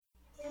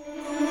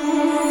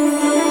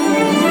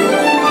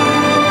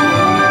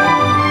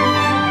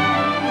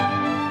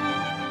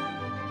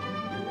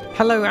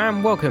Hello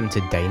and welcome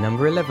to day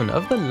number 11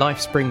 of the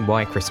Lifespring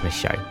Why Christmas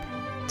show.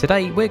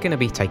 Today we're going to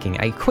be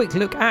taking a quick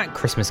look at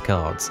Christmas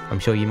cards. I'm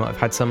sure you might have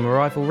had some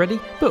arrive already,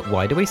 but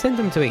why do we send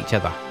them to each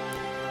other?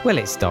 Well,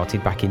 it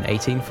started back in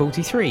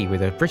 1843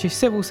 with a British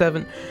civil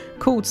servant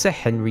called Sir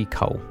Henry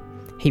Cole.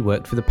 He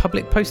worked for the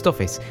public post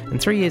office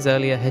and 3 years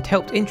earlier had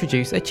helped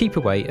introduce a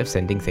cheaper way of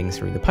sending things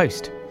through the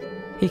post.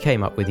 He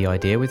came up with the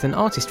idea with an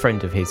artist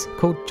friend of his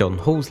called John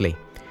Halsey.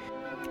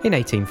 In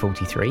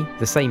 1843,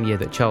 the same year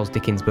that Charles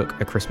Dickens' book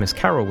A Christmas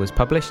Carol was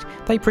published,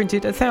 they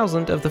printed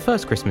 1,000 of the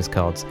first Christmas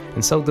cards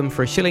and sold them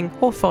for a shilling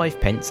or 5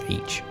 pence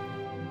each.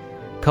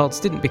 Cards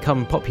didn't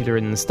become popular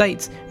in the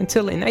States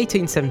until in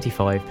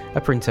 1875 a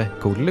printer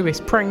called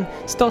Lifespring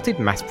started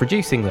mass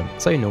producing them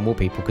so normal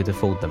people could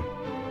afford them.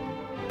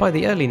 By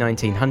the early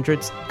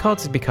 1900s,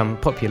 cards had become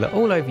popular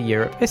all over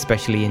Europe,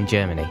 especially in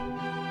Germany.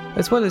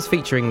 As well as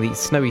featuring the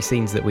snowy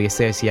scenes that we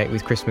associate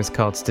with Christmas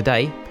cards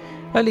today,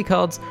 early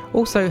cards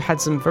also had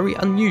some very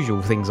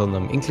unusual things on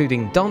them,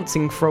 including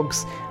dancing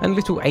frogs and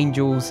little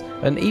angels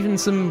and even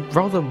some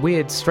rather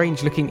weird,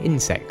 strange-looking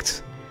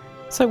insects.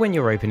 So when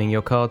you're opening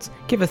your cards,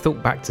 give a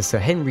thought back to Sir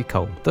Henry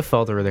Cole, the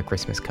father of the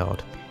Christmas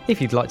card.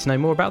 If you'd like to know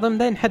more about them,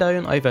 then head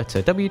on over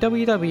to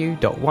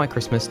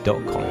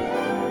www.whychristmas.com.